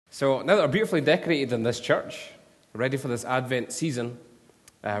So now that we're beautifully decorated in this church, ready for this Advent season,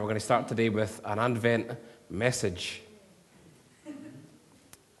 we're going to start today with an Advent message.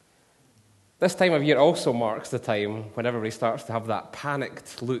 This time of year also marks the time when everybody starts to have that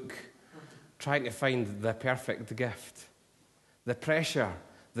panicked look, trying to find the perfect gift. The pressure,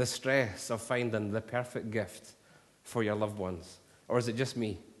 the stress of finding the perfect gift for your loved ones. Or is it just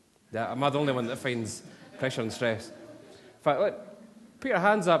me? Am I the only one that finds pressure and stress? In fact, look, put your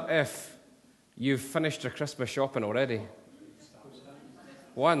hands up if you've finished your Christmas shopping already.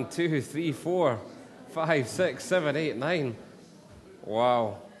 1, 2, 3, 4, 5, 6, 7, 8, 9.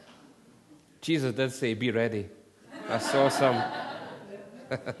 Wow. Jesus did say, be ready. That's awesome.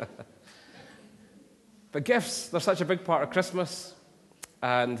 But gifts, they're such a big part of Christmas.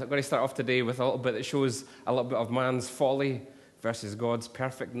 And I'm going to start off today with a little bit that shows a little bit of man's folly versus God's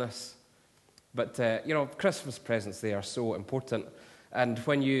perfectness. But, Christmas presents, they are so important. And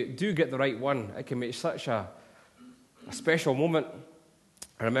when you do get the right one, it can make such a special moment.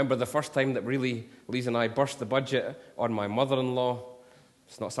 I remember the first time that really Lise and I burst the budget on my mother-in-law.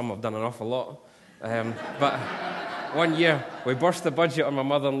 It's not something I've done an awful lot. But one year, we burst the budget on my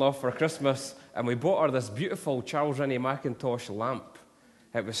mother-in-law for Christmas, and we bought her this beautiful Charles Rennie Mackintosh lamp.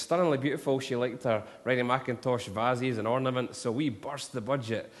 It was stunningly beautiful. She liked her Rennie Mackintosh vases and ornaments, so we burst the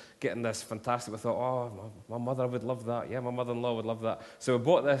budget getting this fantastic. We thought, oh, my mother would love that. Yeah, my mother-in-law would love that. So we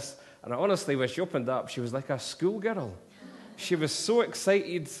bought this, and honestly, when she opened it up, she was like a schoolgirl. She was so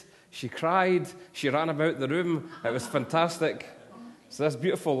excited. She cried. She ran about the room. It was fantastic. So this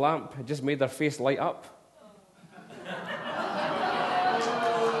beautiful lamp, it just made her face light up.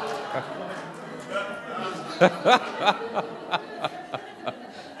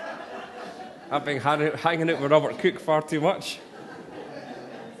 I've been hanging out with Robert Cook far too much.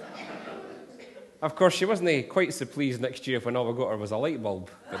 Of course, she wasn't quite so pleased next year when all we got her was a light bulb.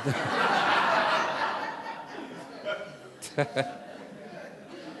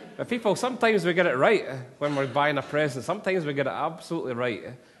 But people, sometimes we get it right when we're buying a present. Sometimes we get it absolutely right.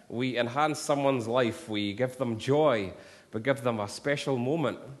 We enhance someone's life. We give them joy. We give them a special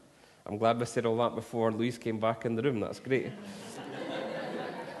moment. I'm glad we said all that before Louise came back in the room. That's great.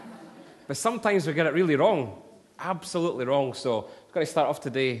 But sometimes we get it really wrong. Absolutely wrong. So I'm going to start off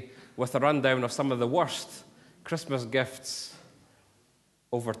today with a rundown of some of the worst Christmas gifts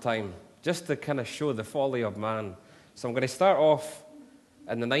over time, just to kind of show the folly of man. So I'm going to start off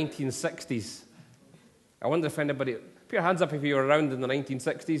in the 1960s. I wonder if anybody... Put your hands up if you were around in the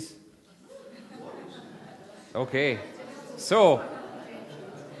 1960s. Okay. So,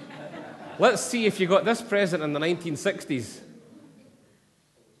 let's see if you got this present in the 1960s.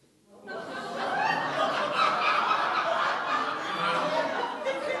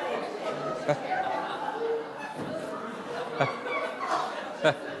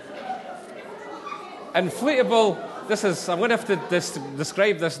 Inflatable, I'm going to have to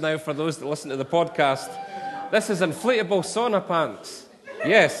describe this now for those that listen to the podcast. This is inflatable sauna pants.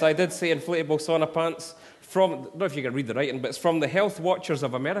 Yes, I did say inflatable sauna pants from, I don't know if you can read the writing, but it's from the Health Watchers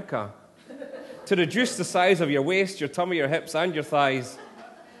of America. To reduce the size of your waist, your tummy, your hips, and your thighs.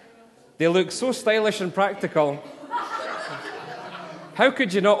 They look so stylish and practical. How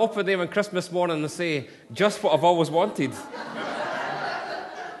could you not open them on Christmas morning and say, just what I've always wanted?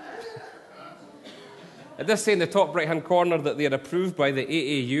 It does say in the top right-hand corner that they are approved by the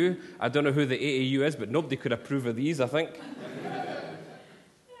AAU. I don't know who the AAU is, but nobody could approve of these, I think.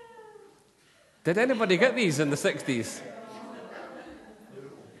 Did anybody get these in the 60s?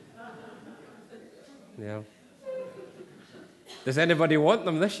 Yeah. Does anybody want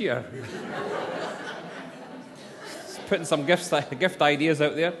them this year? Just putting some gift ideas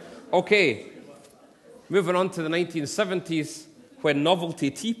out there. Okay. Moving on to the 1970s, when novelty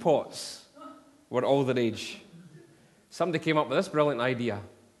teapots were all the rage. Somebody came up with this brilliant idea.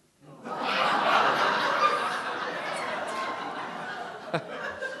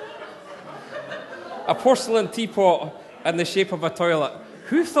 A porcelain teapot in the shape of a toilet.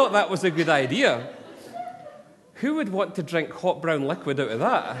 Who thought that was a good idea? Who would want to drink hot brown liquid out of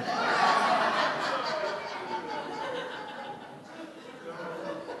that?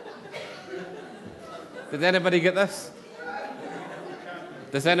 Did anybody get this?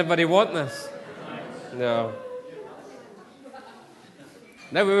 Does anybody want this? No.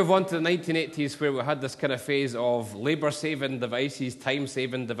 Now we move on to the 1980s, where we had this kind of phase of labour-saving devices,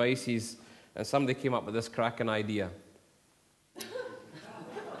 time-saving devices, and somebody came up with this cracking idea.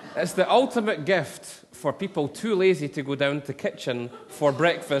 It's the ultimate gift for people too lazy to go down to the kitchen for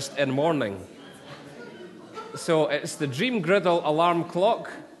breakfast in the morning. So it's the Dream Griddle alarm clock.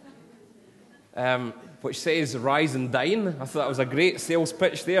 which says rise and dine. I thought that was a great sales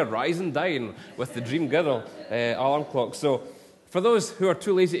pitch there, rise and dine with the Dream Girdle alarm clock. So for those who are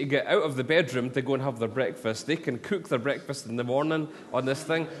too lazy to get out of the bedroom to go and have their breakfast, they can cook their breakfast in the morning on this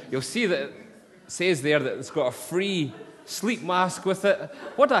thing. You'll see that it says there that it's got a free sleep mask with it.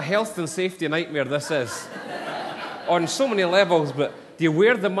 What a health and safety nightmare this is on so many levels. But do you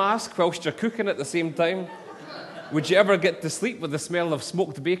wear the mask whilst you're cooking at the same time? Would you ever get to sleep with the smell of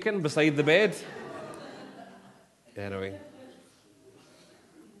smoked bacon beside the bed? Anyway.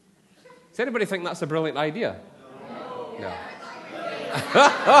 Does anybody think that's a brilliant idea? No.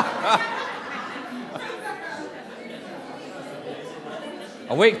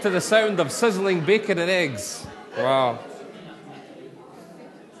 Awake to the sound of sizzling bacon and eggs. Wow.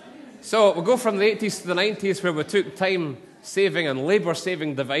 So we'll go from the 80s to the 90s, where we took time-saving and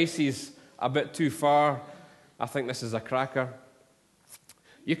labour-saving devices a bit too far. I think this is a cracker.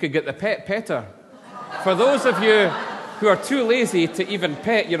 You could get the pet petter. For those of you who are too lazy to even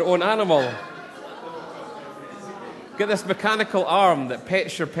pet your own animal, get this mechanical arm that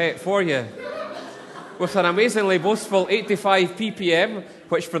pets your pet for you with an amazingly boastful 85 ppm,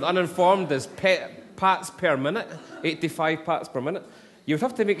 which for the uninformed is pats per minute, 85 pats per minute. You would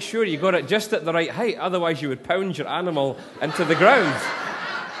have to make sure you got it just at the right height, otherwise you would pound your animal into the ground.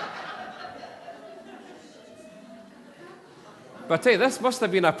 But I tell you, this must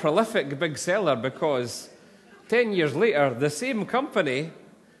have been a prolific big seller, because 10 years later, the same company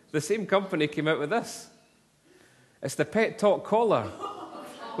came out with this. It's the Pet Talk collar.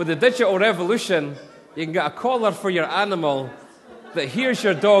 With the digital revolution, you can get a collar for your animal that hears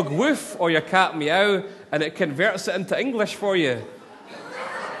your dog woof or your cat meow, and it converts it into English for you.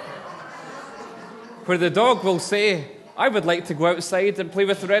 Where the dog will say, "I would like to go outside and play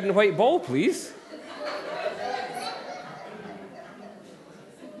with the red and white ball, please."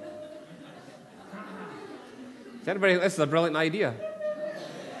 Does anybody think this is a brilliant idea?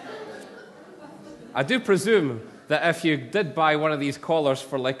 I do presume that if you did buy one of these collars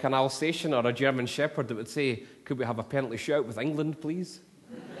for like an Alsatian or a German Shepherd, it would say, "Could we have a penalty shootout with England, please?"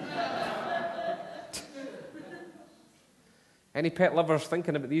 Any pet lovers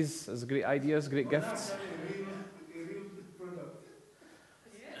thinking about these as great ideas, great gifts?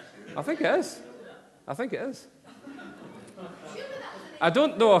 I think it is. I think it is. I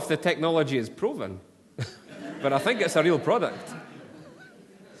don't know if the technology is proven, but I think it's a real product.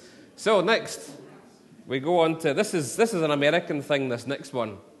 So next, we go on to, this is an American thing, this next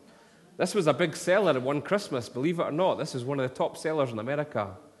one. This was a big seller at one Christmas, believe it or not. This is one of the top sellers in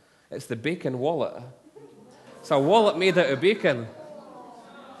America. It's the bacon wallet. It's a wallet made out of bacon.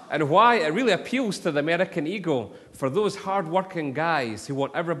 And why? It really appeals to the American ego for those hard-working guys who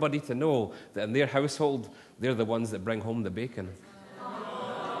want everybody to know that in their household, they're the ones that bring home the bacon.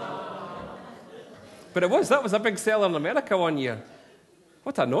 But that was a big seller in America one year.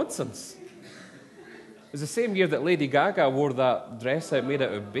 What a nonsense. It was the same year that Lady Gaga wore that dress out made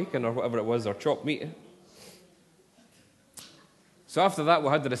out of bacon or whatever it was, or chopped meat. So after that, we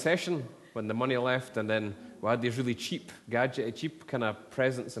had the recession when the money left, and then we had these really cheap kind of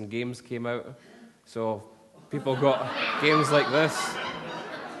presents and games came out. So people got games like this.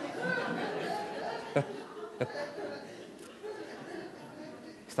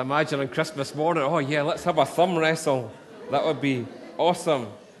 Just imagine on Christmas morning, oh yeah, let's have a thumb wrestle. That would be awesome.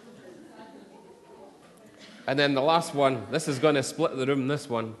 And then the last one, this is going to split the room, this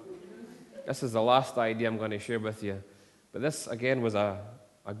one. This is the last idea I'm going to share with you. But this, again, was a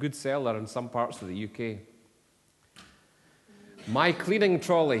good seller in some parts of the UK. My cleaning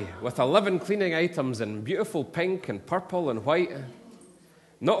trolley with 11 cleaning items in beautiful pink and purple and white.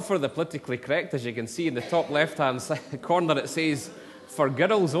 Not for the politically correct, as you can see in the top left-hand corner, it says, "For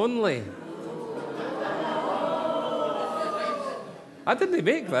girls only." I didn't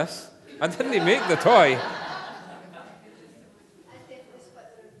make this. I didn't make the toy.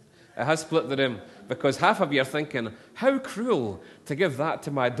 It has split the room, because half of you are thinking, how cruel to give that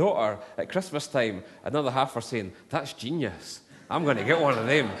to my daughter at Christmas time. Another half are saying, that's genius. I'm going to get one of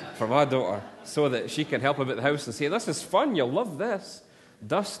them for my daughter so that she can help about the house and say, this is fun, you'll love this.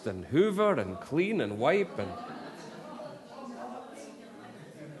 Dust and hoover and clean and wipe. And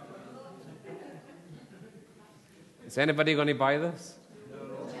is anybody going to buy this?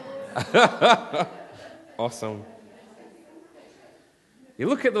 No. Awesome. You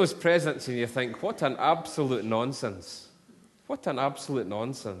look at those presents and you think, what an absolute nonsense. What an absolute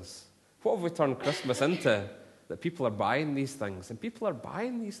nonsense. What have we turned Christmas into? That people are buying these things. And people are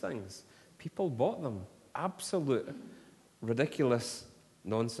buying these things. People bought them. Absolute, ridiculous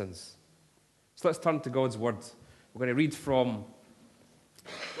nonsense. So let's turn to God's Word. We're going to read from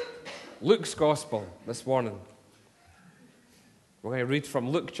Luke's Gospel this morning. We're going to read from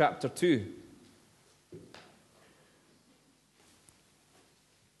Luke chapter 2.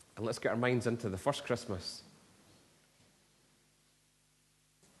 And let's get our minds into the first Christmas.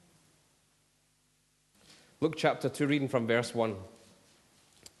 Luke chapter 2, reading from verse 1.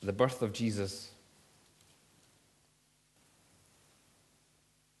 The birth of Jesus.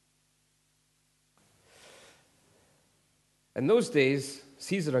 In those days,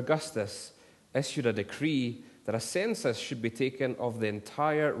 Caesar Augustus issued a decree that a census should be taken of the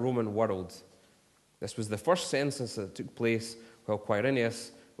entire Roman world. This was the first census that took place while Quirinius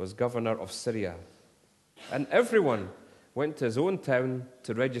was governor of Syria. And everyone went to his own town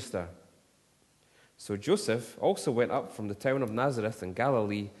to register. So Joseph also went up from the town of Nazareth in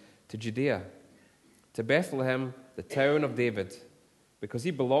Galilee to Judea, to Bethlehem, the town of David, because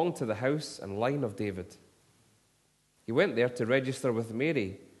he belonged to the house and line of David. He went there to register with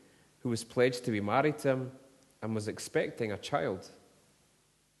Mary, who was pledged to be married to him and was expecting a child.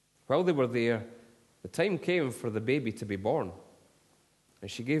 While they were there, the time came for the baby to be born, and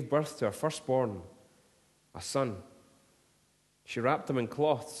she gave birth to her firstborn, a son. She wrapped him in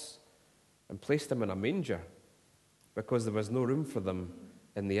cloths and placed him in a manger, because there was no room for them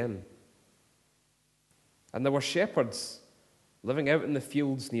in the inn. And there were shepherds living out in the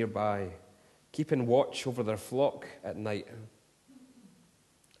fields nearby, keeping watch over their flock at night.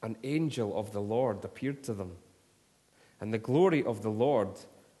 An angel of the Lord appeared to them, and the glory of the Lord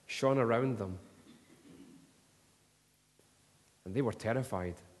shone around them. And they were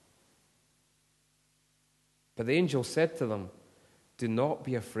terrified. But the angel said to them, "Do not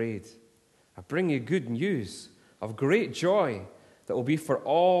be afraid. I bring you good news of great joy that will be for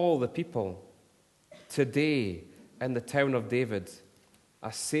all the people. Today, in the town of David,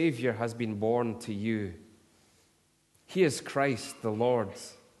 a Savior has been born to you. He is Christ the Lord.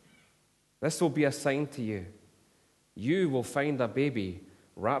 This will be a sign to you. You will find a baby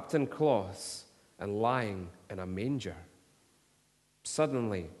wrapped in cloths and lying in a manger."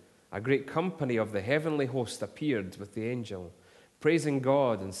 Suddenly, a great company of the heavenly host appeared with the angel, praising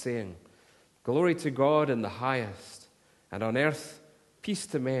God and saying, "Glory to God in the highest, and on earth peace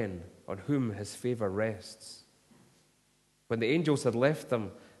to men on whom his favor rests." When the angels had left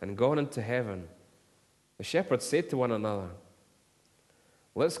them and gone into heaven, the shepherds said to one another,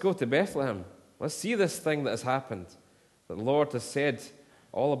 "Let's go to Bethlehem. Let's see this thing that has happened, that the Lord has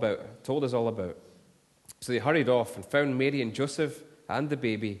told us all about." So they hurried off and found Mary and Joseph and the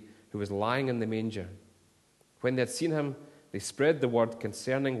baby who was lying in the manger. When they had seen him, they spread the word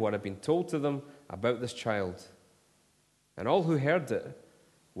concerning what had been told to them about this child. And all who heard it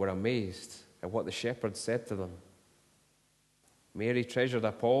were amazed at what the shepherds said to them. Mary treasured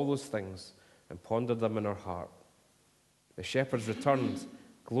up all those things and pondered them in her heart. The shepherds returned,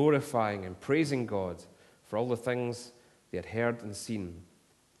 glorifying and praising God for all the things they had heard and seen,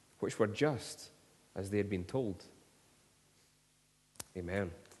 which were just as they had been told.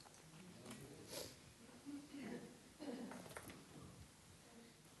 Amen.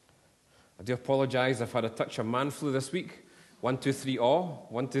 I do apologize. I've had a touch of man flu this week. 1, 2, 3, aw.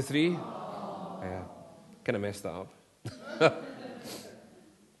 1, 2, 3. Kind of messed that up.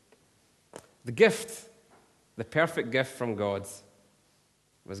 The gift, the perfect gift from God,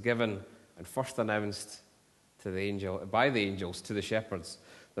 was given and first announced by the angels to the shepherds.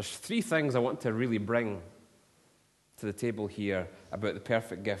 There's 3 things I want to really bring to the table here about the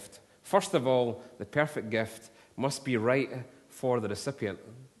perfect gift. First of all, the perfect gift must be right for the recipient.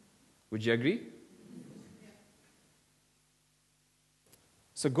 Would you agree?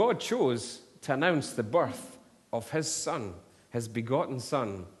 So God chose to announce the birth of his son, his begotten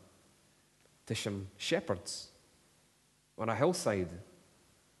son, to some shepherds on a hillside.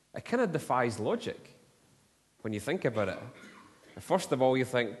 It kind of defies logic when you think about it. First of all, you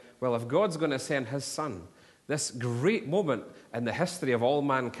think, well, if God's going to send his son, this great moment in the history of all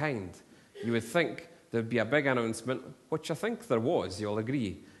mankind, you would think there'd be a big announcement, which I think there was, you'll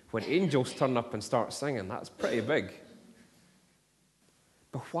agree, when angels turn up and start singing. That's pretty big.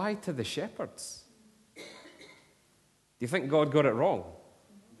 But why to the shepherds? Do you think God got it wrong?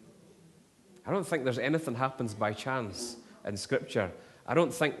 I don't think there's anything happens by chance in Scripture. I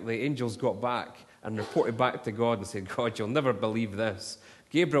don't think the angels got back and reported back to God and said, "God, you'll never believe this.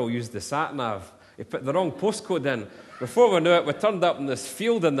 Gabriel used the sat-nav. He put the wrong postcode in. Before we knew it, we turned up in this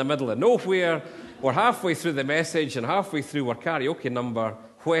field in the middle of nowhere. We're halfway through the message and halfway through our karaoke number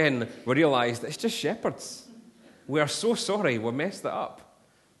when we realized it's just shepherds. We are so sorry we messed it up."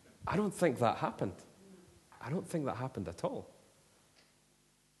 I don't think that happened. I don't think that happened at all.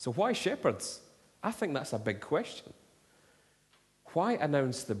 So why shepherds? I think that's a big question. Why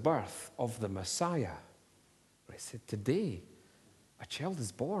announce the birth of the Messiah? He said, today, a child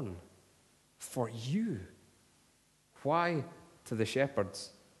is born for you. Why to the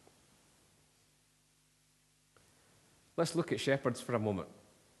shepherds? Let's look at shepherds for a moment.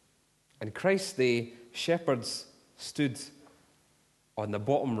 In Christ's day, shepherds stood on the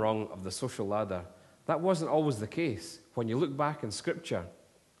bottom rung of the social ladder. That wasn't always the case. When you look back in Scripture,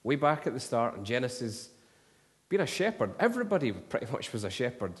 way back at the start in Genesis, being a shepherd, everybody pretty much was a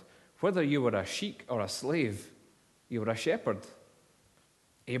shepherd. Whether you were a sheik or a slave, you were a shepherd.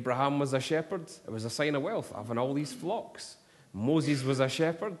 Abraham was a shepherd. It was a sign of wealth, having all these flocks. Moses was a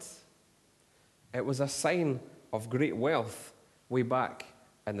shepherd. It was a sign of great wealth way back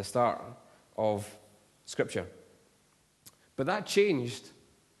in the start of Scripture. But that changed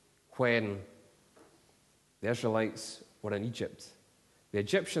when the Israelites were in Egypt. The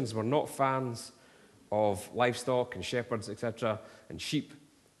Egyptians were not fans of livestock and shepherds, etc., and sheep.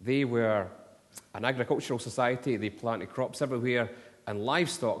 They were an agricultural society. They planted crops everywhere, and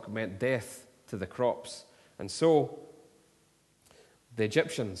livestock meant death to the crops. And so the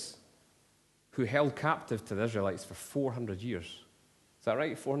Egyptians, who held captive to the Israelites for 400 years. Is that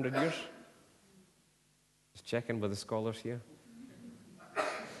right? 400 years? Just checking with the scholars here.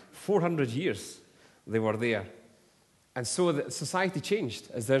 400 years they were there. And so the society changed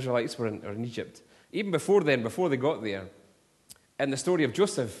as the Israelites were in Egypt. Even before then, before they got there, in the story of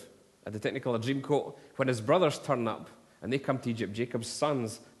Joseph, at the Technicolor Dreamcoat, when his brothers turn up and they come to Egypt, Jacob's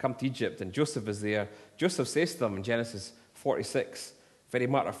sons come to Egypt, and Joseph is there. Joseph says to them in Genesis 46, very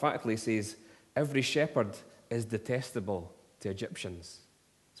matter-of-factly says, every shepherd is detestable to Egyptians.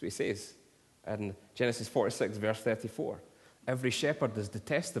 That's what he says in Genesis 46, verse 34. Every shepherd is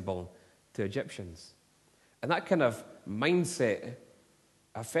detestable to Egyptians. And that kind of mindset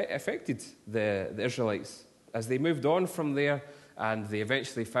affected the Israelites as they moved on from there, and they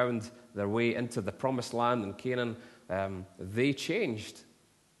eventually found their way into the promised land in Canaan. They changed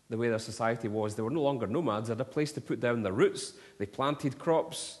the way their society was. They were no longer nomads. They had a place to put down their roots. They planted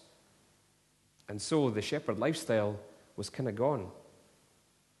crops. And so the shepherd lifestyle was kind of gone.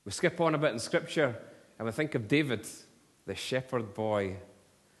 We skip on a bit in Scripture, and we think of David, the shepherd boy,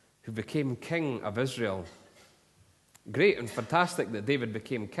 who became king of Israel. Great and fantastic that David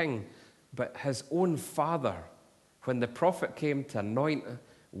became king, but his own father, when the prophet came to anoint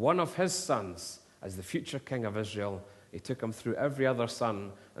one of his sons as the future king of Israel, he took him through every other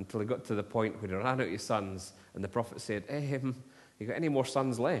son until he got to the point where he ran out of sons, and the prophet said, you got any more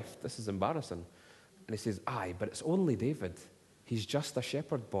sons left? This is embarrassing. And he says, aye, but it's only David. He's just a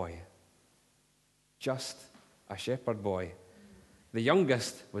shepherd boy. Just a shepherd boy. The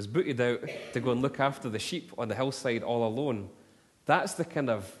youngest was booted out to go and look after the sheep on the hillside all alone. That's the kind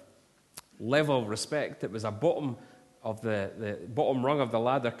of level of respect. It was a bottom of the bottom rung of the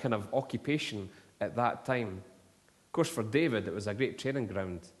ladder kind of occupation at that time. Of course, for David, it was a great training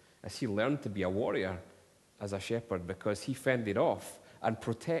ground as he learned to be a warrior as a shepherd, because he fended off and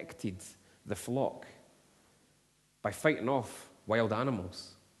protected the flock by fighting off wild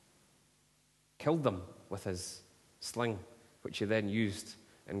animals. Killed them with his sling, which he then used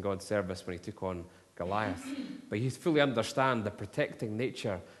in God's service when he took on Goliath. But he fully understood the protecting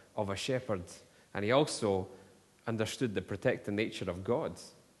nature of a shepherd, and he also understood the protecting nature of God.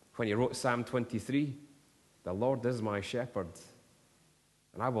 When he wrote Psalm 23, the Lord is my shepherd,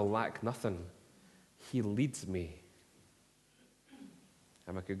 and I will lack nothing. He leads me.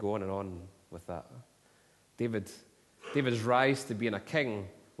 And I could go on and on with that. David's rise to being a king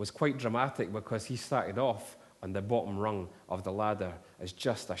was quite dramatic, because he started off on the bottom rung of the ladder as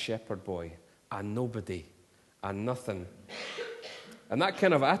just a shepherd boy, and nobody, and nothing. And that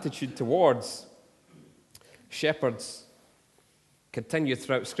kind of attitude towards shepherds continued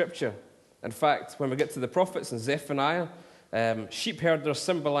throughout Scripture. In fact, when we get to the prophets in Zephaniah, sheep herders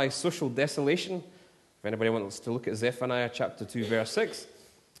symbolize social desolation. If anybody wants to look at Zephaniah chapter 2, verse 6.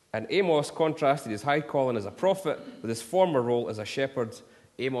 And Amos contrasted his high calling as a prophet with his former role as a shepherd.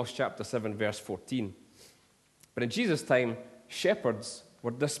 Amos chapter 7, verse 14. But in Jesus' time, shepherds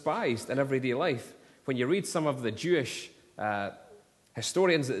were despised in everyday life. When you read some of the Jewish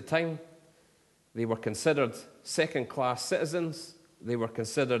historians at the time, they were considered second-class citizens. They were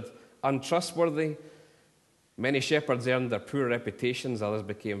considered untrustworthy. Many shepherds earned their poor reputations. Others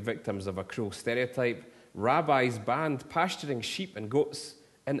became victims of a cruel stereotype. Rabbis banned pasturing sheep and goats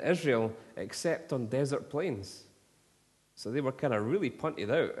in Israel except on desert plains. So they were kind of really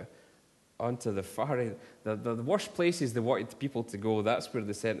punted out onto the far, the worst places they wanted people to go. That's where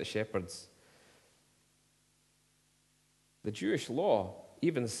they sent the shepherds. The Jewish law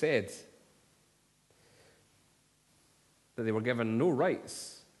even said that they were given no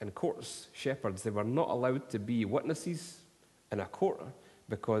rights in courts. Shepherds, they were not allowed to be witnesses in a court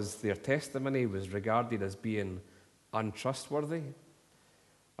because their testimony was regarded as being untrustworthy.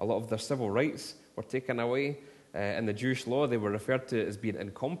 A lot of their civil rights were taken away. In the Jewish law, they were referred to as being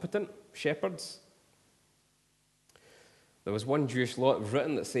incompetent shepherds. There was one Jewish law that was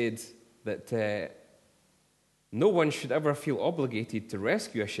written that said that no one should ever feel obligated to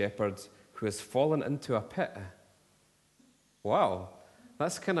rescue a shepherd who has fallen into a pit. Wow,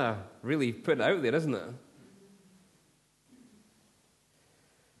 that's kind of really put it out there, isn't it?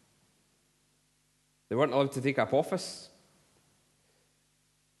 They weren't allowed to take up office.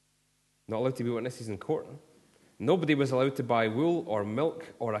 Not allowed to be witnesses in court. Nobody was allowed to buy wool or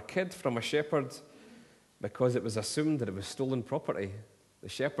milk or a kid from a shepherd because it was assumed that it was stolen property. The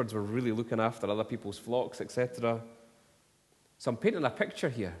shepherds were really looking after other people's flocks, etc. So I'm painting a picture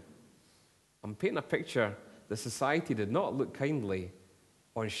here. I'm painting a picture that society did not look kindly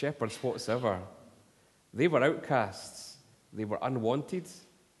on shepherds whatsoever. They were outcasts. They were unwanted.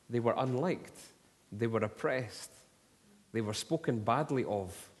 They were unliked. They were oppressed. They were spoken badly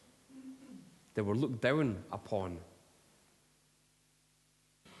of. They were looked down upon.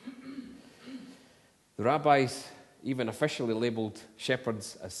 The rabbis even officially labeled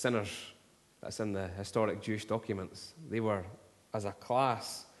shepherds as sinners. That's in the historic Jewish documents. They were, as a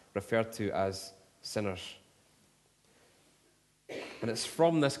class, referred to as sinners. And it's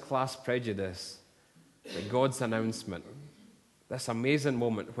from this class prejudice that God's announcement, this amazing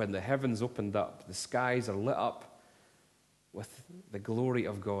moment when the heavens opened up, the skies are lit up with the glory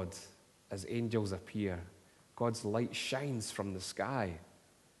of God as angels appear. God's light shines from the sky.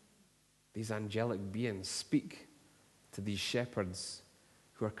 These angelic beings speak to these shepherds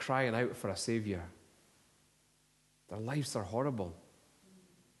who are crying out for a Savior. Their lives are horrible.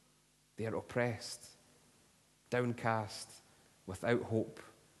 They are oppressed, downcast, without hope,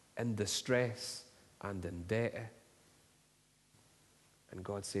 in distress and in debt. And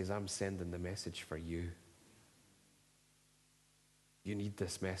God says, I'm sending the message for you. You need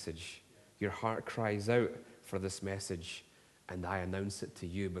this message. Your heart cries out for this message, and I announce it to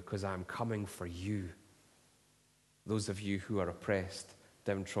you because I'm coming for you. Those of you who are oppressed,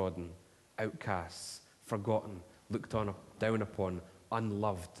 downtrodden, outcasts, forgotten, looked on, down upon,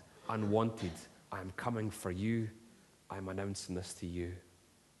 unloved, unwanted, I'm coming for you. I'm announcing this to you.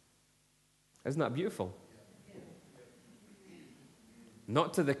 Isn't that beautiful?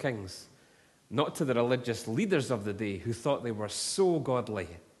 Not to the kings, not to the religious leaders of the day who thought they were so godly,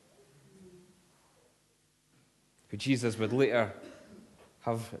 who Jesus would later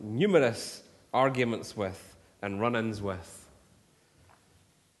have numerous arguments with and run-ins with.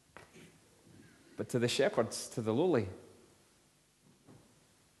 But to the shepherds, to the lowly,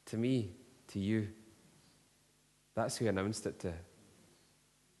 to me, to you, that's who announced it to.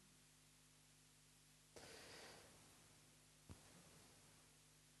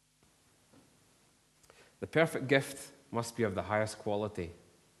 The perfect gift must be of the highest quality.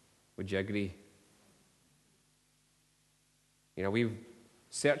 Would you agree? You know, we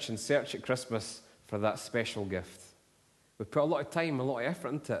search at Christmas for that special gift. We put a lot of time, a lot of effort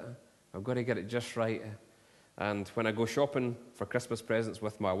into it. I've got to get it just right. And when I go shopping for Christmas presents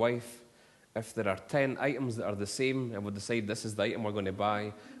with my wife, if there are 10 items that are the same and we decide this is the item we're going to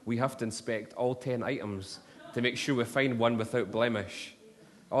buy, we have to inspect all 10 items to make sure we find one without blemish.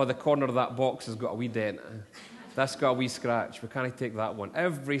 Oh, the corner of that box has got a wee dent. That's got a wee scratch. We can't take that one.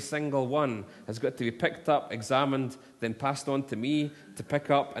 Every single one has got to be picked up, examined, then passed on to me to pick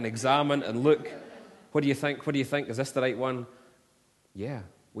up and examine and look. What do you think? What do you think? Is this the right one? Yeah,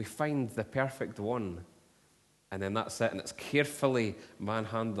 we find the perfect one. And then that's it. And it's carefully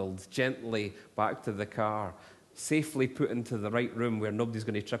manhandled, gently back to the car, safely put into the right room where nobody's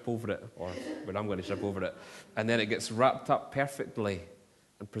going to trip over it, or where I'm going to trip over it. And then it gets wrapped up perfectly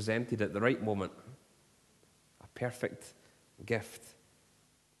and presented at the right moment. A perfect gift.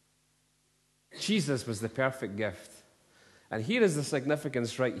 Jesus was the perfect gift. And here is the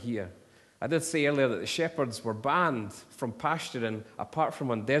significance right here. I did say earlier that the shepherds were banned from pasturing apart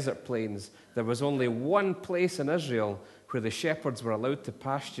from on desert plains. There was only one place in Israel where the shepherds were allowed to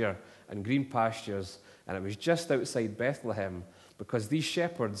pasture in green pastures, and it was just outside Bethlehem, because these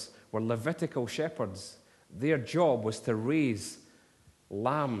shepherds were Levitical shepherds. Their job was to raise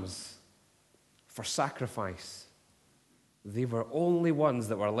lambs for sacrifice. They were only ones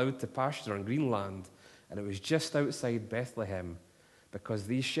that were allowed to pasture on green land, and it was just outside Bethlehem, because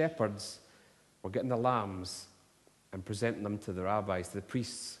these shepherds were getting the lambs and presenting them to the rabbis, to the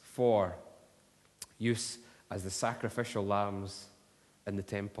priests, for use as the sacrificial lambs in the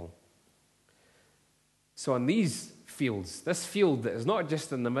temple. So on these fields. This field that is not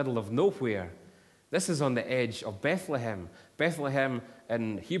just in the middle of nowhere. This is on the edge of Bethlehem. Bethlehem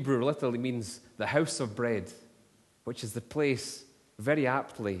in Hebrew literally means the house of bread, which is the place, very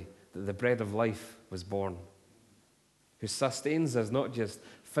aptly, that the bread of life was born, who sustains us not just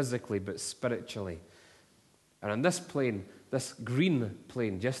physically but spiritually. And on this plain, this green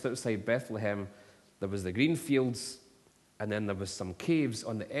plain just outside Bethlehem, there was the green fields, and then there was some caves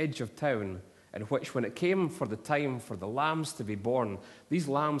on the edge of town, in which when it came for the time for the lambs to be born, these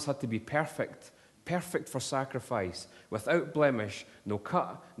lambs had to be perfect for sacrifice, without blemish, no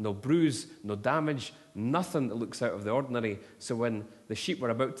cut, no bruise, no damage, nothing that looks out of the ordinary. So when the sheep were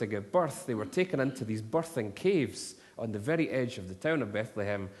about to give birth, they were taken into these birthing caves on the very edge of the town of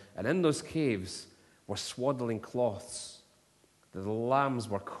Bethlehem, and in those caves were swaddling cloths. The lambs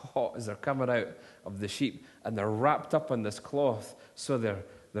were caught as they're coming out of the sheep, and they're wrapped up in this cloth so their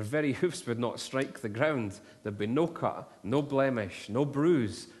very hoofs would not strike the ground. There'd be no cut, no blemish, no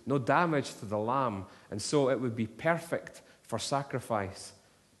bruise, no damage to the lamb, and so it would be perfect for sacrifice,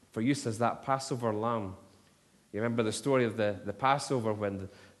 for use as that Passover lamb. You remember the story of the Passover when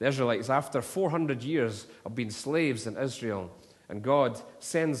the Israelites, after 400 years of being slaves in Israel, and God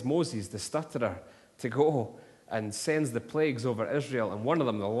sends Moses, the stutterer, to go and sends the plagues over Israel. And one of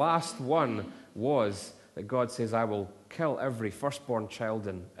them, the last one, was that God says, I will kill every firstborn child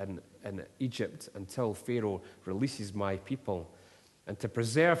in Egypt until Pharaoh releases my people. And to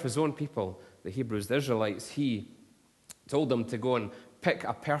preserve his own people, the Hebrews, the Israelites, he told them to go and pick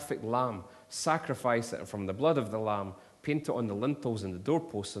a perfect lamb, sacrifice it from the blood of the lamb, paint it on the lintels and the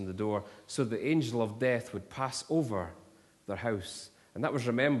doorposts on the door, so the angel of death would pass over their house. And that was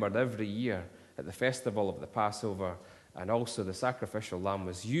remembered every year at the festival of the Passover, and also the sacrificial lamb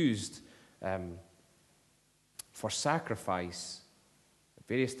was used for sacrifice at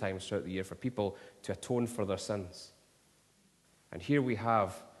various times throughout the year for people to atone for their sins. And here we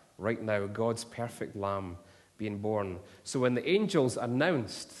have, right now, God's perfect lamb being born. So when the angels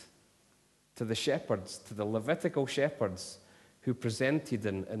announced to the shepherds, to the Levitical shepherds who presented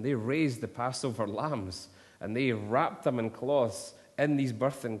and they raised the Passover lambs, and they wrapped them in cloths in these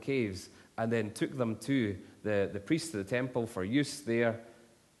birthing caves, and then took them to the priests of the temple for use there.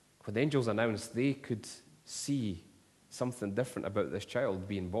 When the angels announced, they could see something different about this child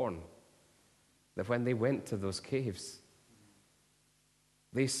being born. That when they went to those caves,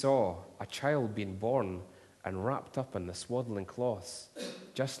 they saw a child being born and wrapped up in the swaddling cloths,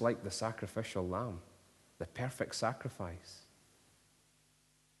 just like the sacrificial lamb, the perfect sacrifice.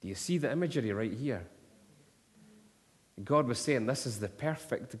 Do you see the imagery right here? God was saying, this is the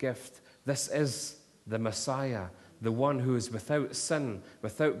perfect gift. This is the Messiah, the one who is without sin,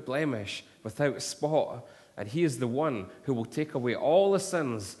 without blemish, without spot. And he is the one who will take away all the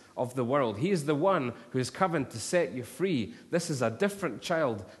sins of the world. He is the one who is coming to set you free. This is a different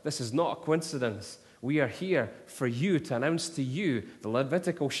child. This is not a coincidence. We are here for you, to announce to you, the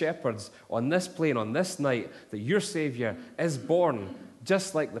Levitical shepherds, on this plain, on this night, that your Savior is born,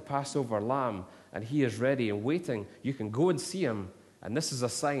 just like the Passover lamb, and he is ready and waiting. You can go and see him, and this is a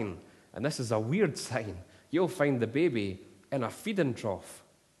sign, and this is a weird sign. You'll find the baby in a feeding trough.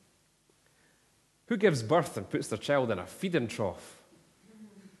 Who gives birth and puts their child in a feeding trough?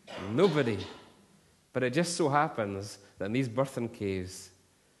 Nobody. But it just so happens that in these birthing caves,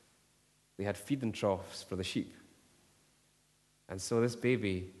 they had feeding troughs for the sheep. And so this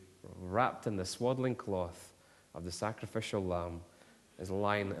baby, wrapped in the swaddling cloth of the sacrificial lamb, is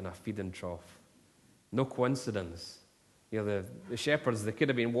lying in a feeding trough. No coincidence. You know, the shepherds, they could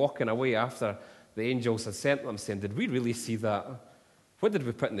have been walking away after the angels had sent them, saying, did we really see that? What did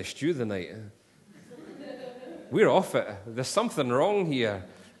we put in the stew the night? We're off it. There's something wrong here.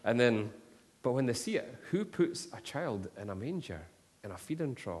 But when they see it, who puts a child in a manger, in a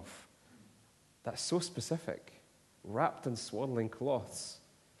feeding trough? That's so specific. Wrapped in swaddling cloths.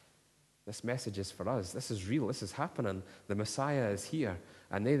 This message is for us. This is real. This is happening. The Messiah is here.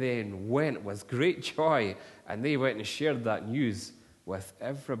 And they then went with great joy, and they went and shared that news with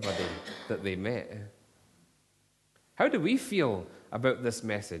everybody that they met. How do we feel about this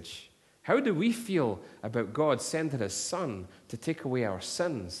message? How do we feel about God sending his Son to take away our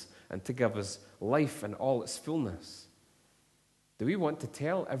sins and to give us life in all its fullness? Do we want to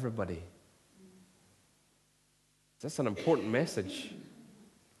tell everybody? That's an important message.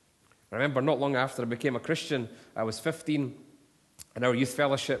 I remember not long after I became a Christian, I was 15, in our youth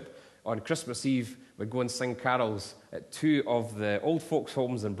fellowship on Christmas Eve, we'd go and sing carols at two of the old folks'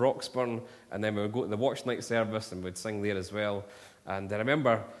 homes in Broxburn, and then we would go to the watch night service and we'd sing there as well. And I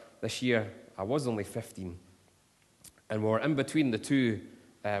remember this year, I was only 15, and we were in between the two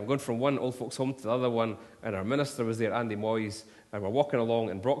going from one old folks' home to the other one, and our minister was there, Andy Moyes, and we're walking along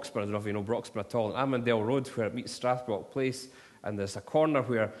in Broxburn. I don't know if you know Broxburn at all, and Armandale Road, where it meets Strathbrock Place, and there's a corner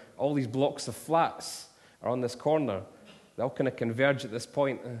where all these blocks of flats are on this corner. They all kind of converge at this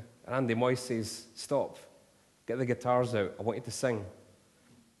point, and Andy Moyes says, "Stop, get the guitars out, I want you to sing."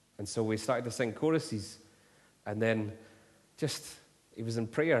 And so we started to sing choruses, and then he was in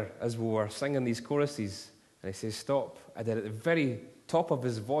prayer as we were singing these choruses, and he says, "Stop." And then at the very top of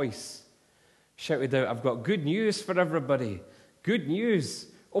his voice, shouted out, "I've got good news for everybody. Good news.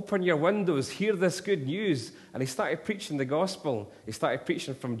 Open your windows, hear this good news." And he started preaching the gospel. He started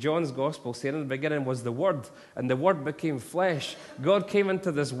preaching from John's gospel, saying, "In the beginning was the Word, and the Word became flesh." God came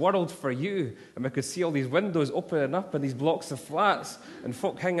into this world for you. And we could see all these windows opening up and these blocks of flats and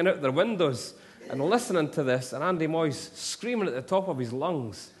folk hanging out their windows and listening to this. And Andy Moyes screaming at the top of his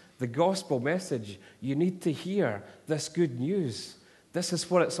lungs, the gospel message. You need to hear this good news. This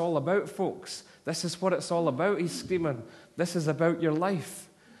is what it's all about, folks. This is what it's all about, he's screaming. This is about your life.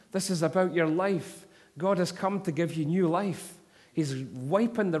 This is about your life. God has come to give you new life. He's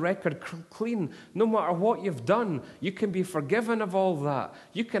wiping the record clean. No matter what you've done, you can be forgiven of all that.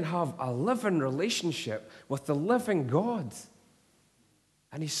 You can have a living relationship with the living God.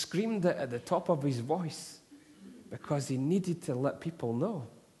 And he screamed it at the top of his voice because he needed to let people know.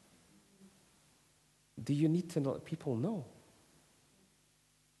 Do you need to let people know?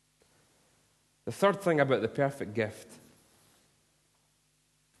 The third thing about the perfect gift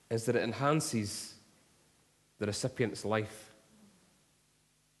is that it enhances the recipient's life.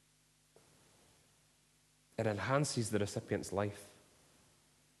 It enhances the recipient's life.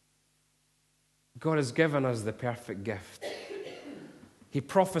 God has given us the perfect gift. He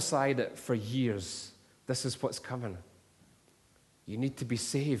prophesied it for years. This is what's coming. You need to be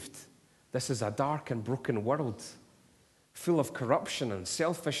saved. This is a dark and broken world, full of corruption and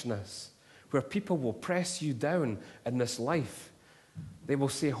selfishness, where people will press you down in this life. They will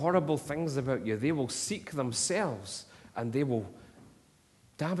say horrible things about you. They will seek themselves, and they will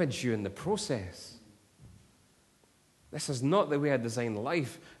damage you in the process. This is not the way I designed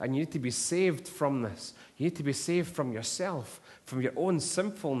life, and you need to be saved from this. You need to be saved from yourself, from your own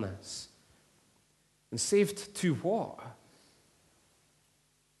sinfulness. And saved to what?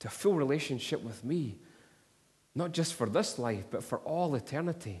 To a full relationship with me. Not just for this life, but for all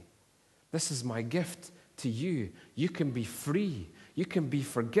eternity. This is my gift to you. You can be free. You can be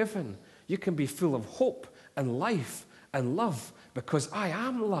forgiven. You can be full of hope and life and love, because I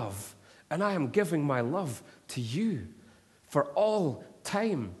am love, and I am giving my love to you for all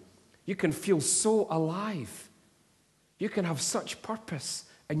time. You can feel so alive. You can have such purpose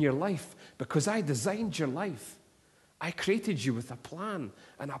in your life because I designed your life. I created you with a plan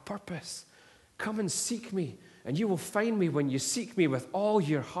and a purpose. Come and seek me, and you will find me when you seek me with all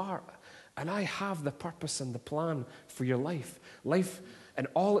your heart. And I have the purpose and the plan for your life. Life in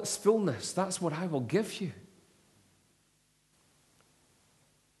all its fullness. That's what I will give you.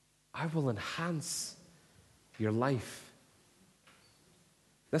 I will enhance your life.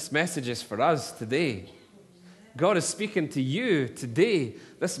 This message is for us today. God is speaking to you today.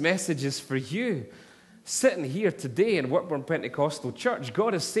 This message is for you. Sitting here today in Whitburn Pentecostal Church,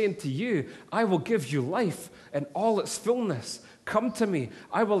 God is saying to you, I will give you life in all its fullness. Come to me.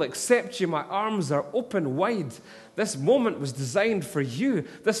 I will accept you. My arms are open wide. This moment was designed for you.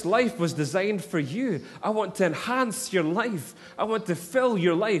 This life was designed for you. I want to enhance your life. I want to fill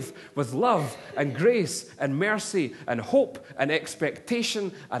your life with love and grace and mercy and hope and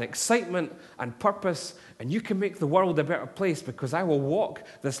expectation and excitement and purpose. And you can make the world a better place because I will walk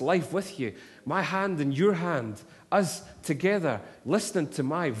this life with you. My hand in your hand, us together, listening to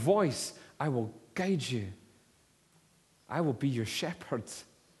my voice. I will guide you. I will be your shepherd.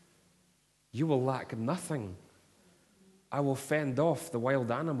 You will lack nothing. I will fend off the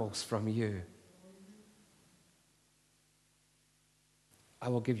wild animals from you. I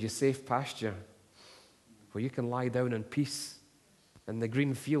will give you safe pasture where you can lie down in peace in the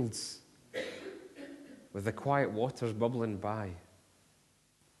green fields with the quiet waters bubbling by.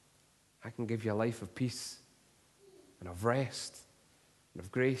 I can give you a life of peace and of rest and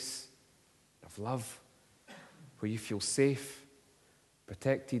of grace and of love, where you feel safe,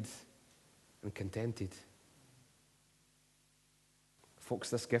 protected, and contented.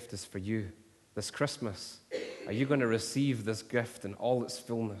 Folks, this gift is for you. This Christmas, are you going to receive this gift in all its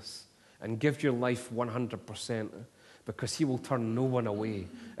fullness and give your life 100%? Because he will turn no one away.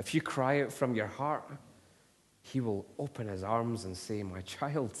 If you cry out from your heart, he will open his arms and say, my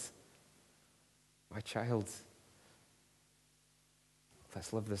child,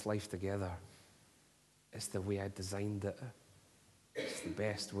 let's live this life together. It's the way I designed it. It's the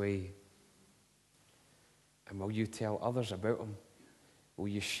best way? And will you tell others about him? Will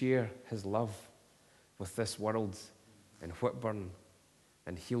you share his love with this world in Whitburn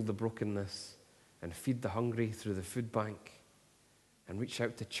and heal the brokenness and feed the hungry through the food bank and reach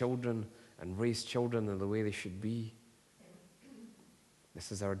out to children and raise children in the way they should be?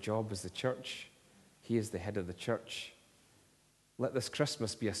 This is our job as the church. He is the head of the church. Let this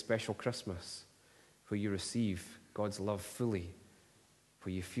Christmas be a special Christmas where you receive God's love fully,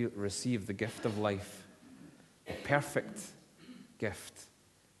 where you receive the gift of life, the perfect gift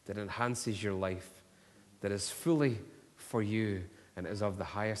that enhances your life, that is fully for you and is of the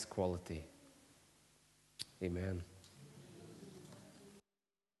highest quality. Amen.